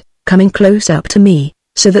said, coming close up to me,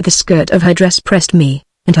 so that the skirt of her dress pressed me,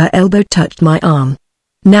 and her elbow touched my arm.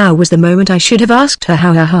 Now was the moment I should have asked her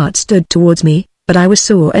how her heart stood towards me, but I was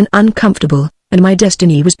sore and uncomfortable, and my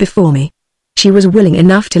destiny was before me. She was willing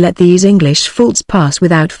enough to let these English faults pass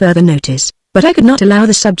without further notice, but I could not allow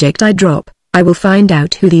the subject I drop. I will find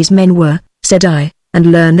out who these men were, said I,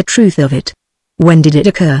 and learn the truth of it. When did it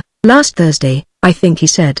occur? Last Thursday, I think he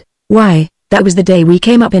said. Why, that was the day we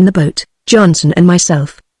came up in the boat, Johnson and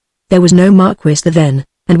myself. There was no Marquis then,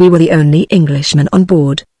 and we were the only Englishmen on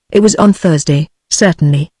board. It was on Thursday,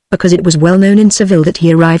 certainly, because it was well known in Seville that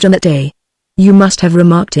he arrived on that day. You must have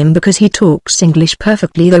remarked him because he talks English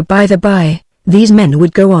perfectly, though by the by, these men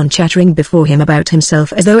would go on chattering before him about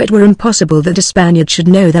himself as though it were impossible that a Spaniard should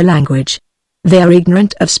know their language. They are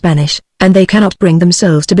ignorant of Spanish, and they cannot bring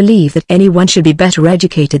themselves to believe that anyone should be better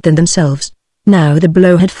educated than themselves. Now the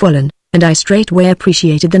blow had fallen, and I straightway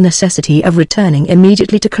appreciated the necessity of returning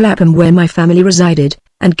immediately to Clapham where my family resided,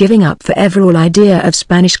 and giving up forever all idea of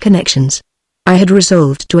Spanish connections. I had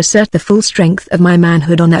resolved to assert the full strength of my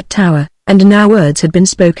manhood on that tower, and now words had been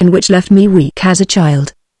spoken which left me weak as a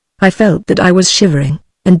child. I felt that I was shivering,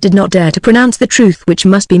 and did not dare to pronounce the truth which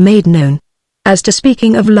must be made known. As to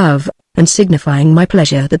speaking of love, and signifying my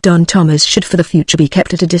pleasure that Don Thomas should for the future be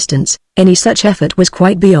kept at a distance, any such effort was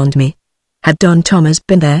quite beyond me. Had Don Thomas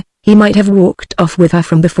been there, he might have walked off with her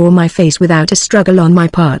from before my face without a struggle on my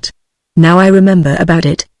part. Now I remember about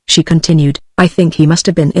it, she continued, I think he must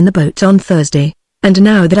have been in the boat on Thursday, and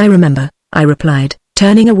now that I remember, I replied,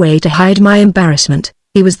 turning away to hide my embarrassment,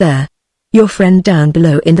 he was there. Your friend down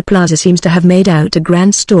below in the plaza seems to have made out a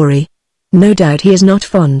grand story. No doubt he is not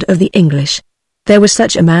fond of the English. There was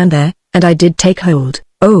such a man there, and I did take hold.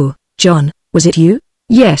 Oh, John, was it you?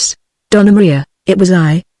 Yes, Donna Maria, it was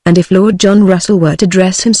I, and if Lord John Russell were to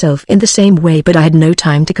dress himself in the same way, but I had no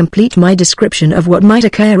time to complete my description of what might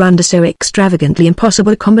occur under so extravagantly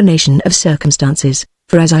impossible a combination of circumstances,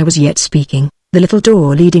 for as I was yet speaking, the little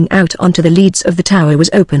door leading out onto the leads of the tower was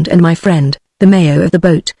opened and my friend, the mayor of the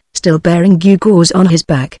boat, still bearing gewgaws on his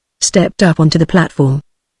back, stepped up onto the platform.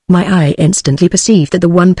 My eye instantly perceived that the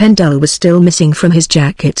one pendule was still missing from his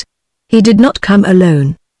jacket. He did not come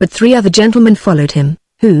alone, but 3 other gentlemen followed him,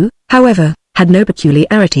 who, however, had no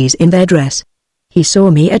peculiarities in their dress. He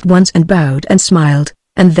saw me at once and bowed and smiled,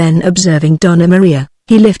 and then observing Donna Maria,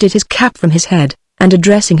 he lifted his cap from his head, and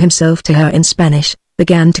addressing himself to her in Spanish,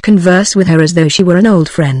 began to converse with her as though she were an old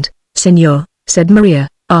friend. "Señor," said Maria,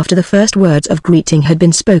 after the first words of greeting had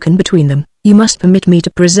been spoken between them, "you must permit me to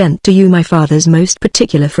present to you my father's most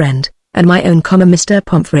particular friend, and my own Mr.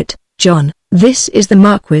 Pomfret, John. This is the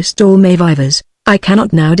Marquis d'Aulnay-Vivers." I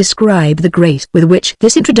cannot now describe the grace with which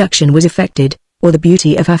this introduction was effected, or the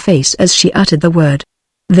beauty of her face as she uttered the word.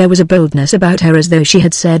 There was a boldness about her as though she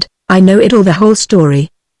had said, "I know it all, the whole story.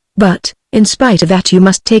 But, in spite of that, you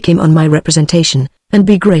must take him on my representation, and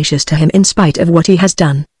be gracious to him in spite of what he has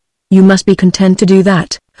done. You must be content to do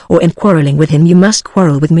that, or in quarreling with him you must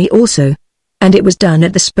quarrel with me also." And it was done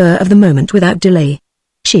at the spur of the moment without delay.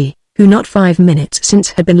 She, who not 5 minutes since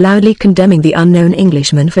had been loudly condemning the unknown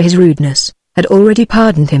Englishman for his rudeness, had already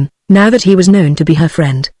pardoned him, now that he was known to be her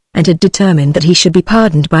friend, and had determined that he should be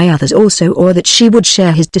pardoned by others also, or that she would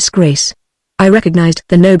share his disgrace. I recognized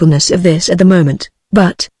the nobleness of this at the moment,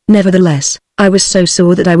 but, nevertheless, I was so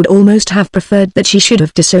sore that I would almost have preferred that she should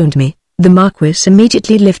have disowned me. The Marquis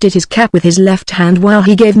immediately lifted his cap with his left hand while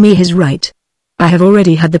he gave me his right. "I have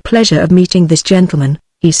already had the pleasure of meeting this gentleman,"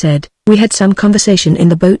 he said. "We had some conversation in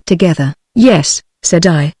the boat together." "Yes," said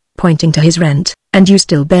I, pointing to his rent, "and you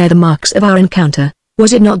still bear the marks of our encounter.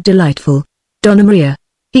 Was it not delightful? Donna Maria,"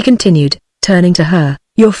 he continued, turning to her,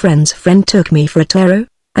 "your friend's friend took me for a toro,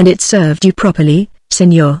 and it served you properly."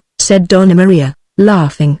 "Señor," said Donna Maria,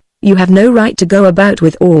 laughing, "you have no right to go about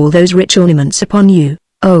with all those rich ornaments upon you."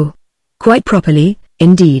 "Oh, quite properly,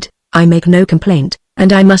 indeed, I make no complaint,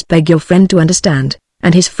 and I must beg your friend to understand,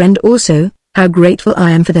 and his friend also, how grateful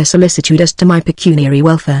I am for their solicitude as to my pecuniary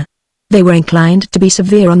welfare. They were inclined to be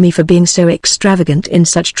severe on me for being so extravagant in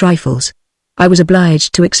such trifles. I was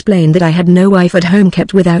obliged to explain that I had no wife at home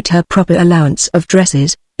kept without her proper allowance of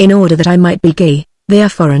dresses, in order that I might be gay. They are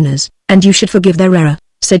foreigners, and you should forgive their error,"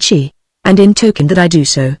 said she. "And in token that I do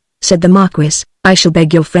so," said the Marquis, "I shall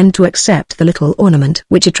beg your friend to accept the little ornament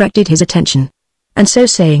which attracted his attention." And so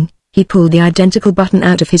saying, he pulled the identical button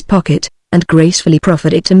out of his pocket, and gracefully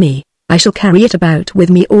proffered it to me. "I shall carry it about with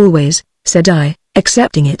me always," said I,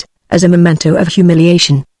 accepting it, as a memento of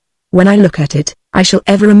humiliation. "When I look at it, I shall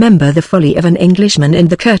ever remember the folly of an Englishman and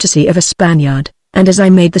the courtesy of a Spaniard," and as I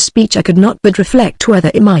made the speech I could not but reflect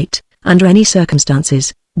whether it might, under any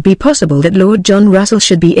circumstances, be possible that Lord John Russell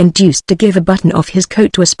should be induced to give a button off his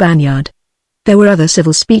coat to a Spaniard. There were other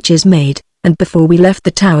civil speeches made, and before we left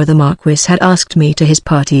the tower the Marquis had asked me to his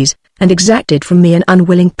parties, and exacted from me an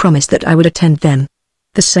unwilling promise that I would attend them.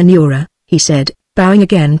 The Senora, he said, bowing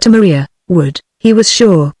again to Maria, would, he was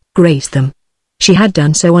sure, grace them. She had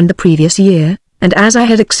done so on the previous year, and as I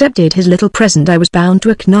had accepted his little present I was bound to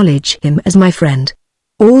acknowledge him as my friend.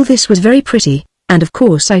 All this was very pretty, and of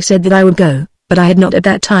course I said that I would go, but I had not at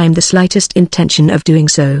that time the slightest intention of doing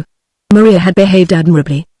so. Maria had behaved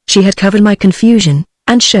admirably. She had covered my confusion,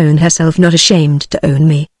 and shown herself not ashamed to own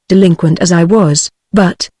me, delinquent as I was,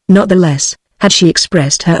 but, not the less, had she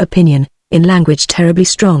expressed her opinion, in language terribly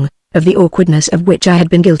strong, of the awkwardness of which I had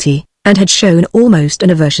been guilty, and had shown almost an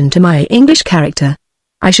aversion to my English character.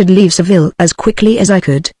 I should leave Seville as quickly as I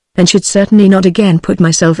could, and should certainly not again put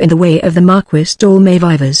myself in the way of the Marquis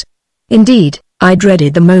d'Aulnay-Vivers. Indeed, I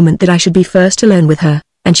dreaded the moment that I should be first alone with her,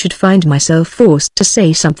 and should find myself forced to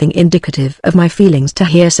say something indicative of my feelings to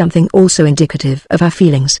hear something also indicative of her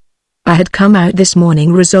feelings. I had come out this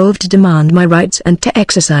morning resolved to demand my rights and to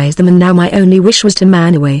exercise them, and now my only wish was to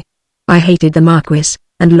man away. I hated the Marquis,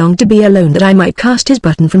 and longed to be alone that I might cast his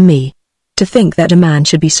button from me. To think that a man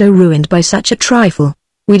should be so ruined by such a trifle.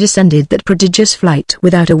 We descended that prodigious flight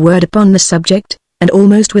without a word upon the subject, and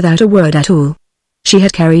almost without a word at all. She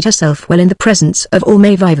had carried herself well in the presence of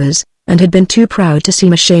Aulnay-Vivers, and had been too proud to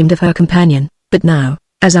seem ashamed of her companion, but now,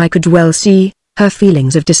 as I could well see, her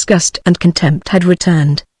feelings of disgust and contempt had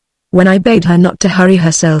returned. When I begged her not to hurry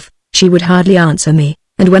herself, she would hardly answer me,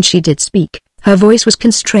 and when she did speak, her voice was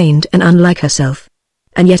constrained and unlike herself.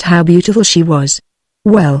 And yet how beautiful she was!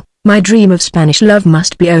 Well, my dream of Spanish love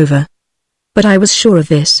must be over. But I was sure of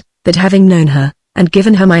this, that having known her, and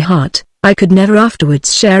given her my heart, I could never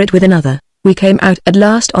afterwards share it with another. We came out at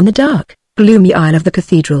last on the dark, gloomy aisle of the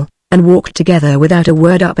cathedral, and walked together without a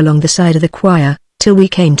word up along the side of the choir, till we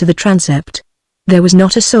came to the transept. There was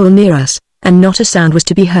not a soul near us, and not a sound was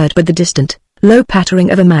to be heard but the distant, low pattering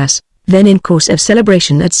of a mass, then in course of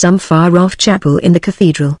celebration at some far-off chapel in the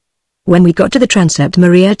cathedral. When we got to the transept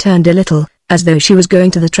Maria turned a little, as though she was going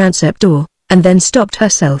to the transept door, and then stopped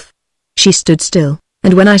herself. She stood still,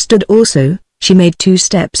 and when I stood also, she made 2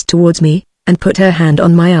 steps towards me, and put her hand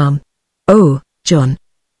on my arm. "Oh, John,"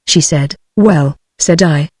 she said. "Well," said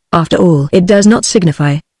I, "after all it does not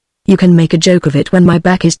signify. You can make a joke of it when my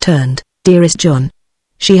back is turned, dearest John."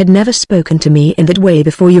 She had never spoken to me in that way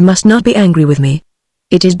before. You must not be angry with me.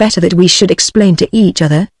 It is better that we should explain to each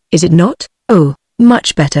other, is it not? Oh,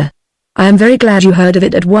 much better. I am very glad you heard of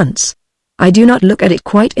it at once. I do not look at it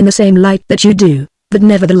quite in the same light that you do, but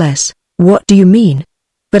nevertheless, what do you mean?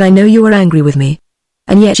 But I know you are angry with me.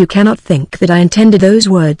 And yet you cannot think that I intended those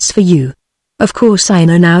words for you. Of course I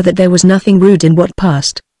know now that there was nothing rude in what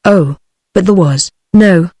passed. Oh, but there was.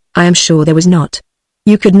 No, I am sure there was not.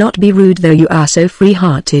 You could not be rude though you are so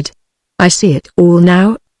free-hearted. I see it all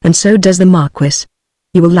now, and so does the Marquis.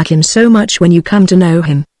 You will like him so much when you come to know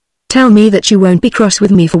him. Tell me that you won't be cross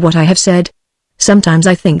with me for what I have said. Sometimes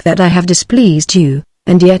I think that I have displeased you,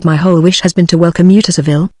 and yet my whole wish has been to welcome you to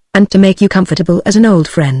Seville, and to make you comfortable as an old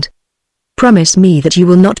friend. Promise me that you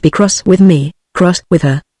will not be cross with me, cross with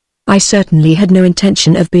her. I certainly had no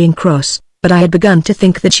intention of being cross, but I had begun to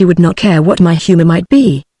think that she would not care what my humor might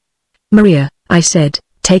be. Maria, I said,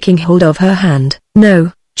 taking hold of her hand.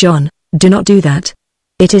 No, John, do not do that.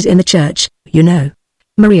 It is in the church, you know.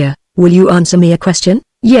 Maria, will you answer me a question?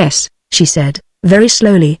 Yes, she said, very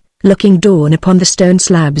slowly, looking down upon the stone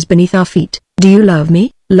slabs beneath our feet. Do you love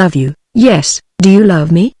me? Love you? Yes, do you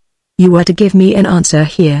love me? You were to give me an answer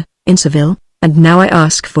here, in Seville, and now I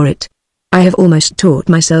ask for it. I have almost taught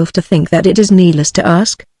myself to think that it is needless to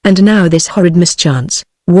ask, and now this horrid mischance.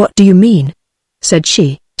 What do you mean? Said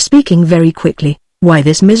she, speaking very quickly. Why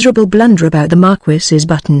this miserable blunder about the Marquis's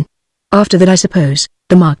button? After that I suppose,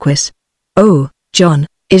 the Marquis. Oh, John,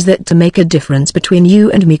 is that to make a difference between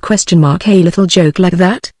you and me? A little joke like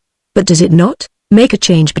that? But does it not make a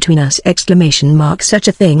change between us? Such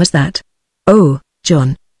a thing as that? Oh,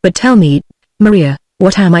 John, but tell me, Maria,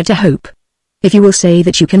 what am I to hope? If you will say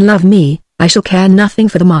that you can love me, I shall care nothing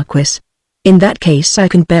for the Marquis. In that case I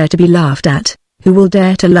can bear to be laughed at. Who will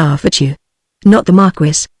dare to laugh at you? Not the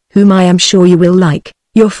Marquis, whom I am sure you will like,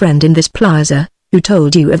 your friend in this plaza, who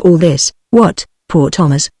told you of all this. What, poor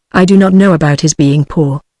Thomas? I do not know about his being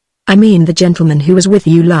poor. I mean the gentleman who was with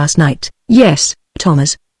you last night. Yes,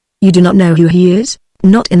 Thomas. You do not know who he is?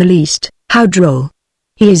 Not in the least. How droll.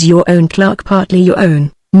 He is your own clerk, partly your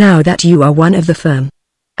own, now that you are one of the firm.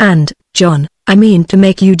 And, John, I mean to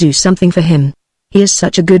make you do something for him. He is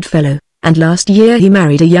such a good fellow, and last year he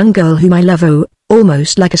married a young girl whom I love, oh,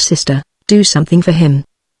 almost like a sister. Do something for him.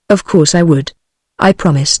 Of course I would. I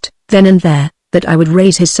promised, then and there, that I would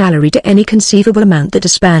raise his salary to any conceivable amount that a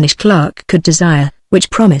Spanish clerk could desire, which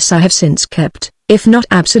promise I have since kept, if not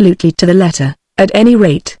absolutely to the letter, at any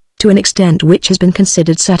rate, to an extent which has been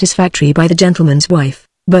considered satisfactory by the gentleman's wife.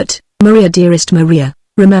 But, Maria, dearest Maria,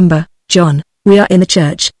 remember, John, we are in the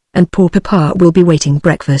church, and poor papa will be waiting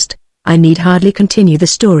breakfast. I need hardly continue the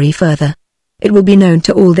story further. It will be known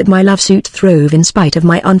to all that my love suit throve in spite of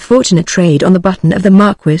my unfortunate trade on the button of the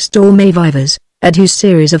Marquis d'Aulnay Vivers, at whose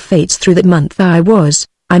series of fates through that month I was,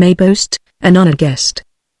 I may boast, an honoured guest.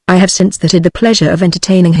 I have since that had the pleasure of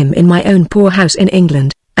entertaining him in my own poor house in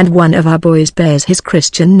England, and one of our boys bears his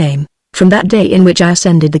Christian name. From that day in which I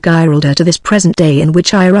ascended the Giralda to this present day in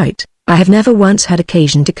which I write, I have never once had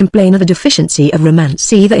occasion to complain of a deficiency of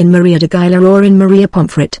romance either in Maria de Guilar or in Maria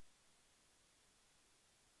Pomfret.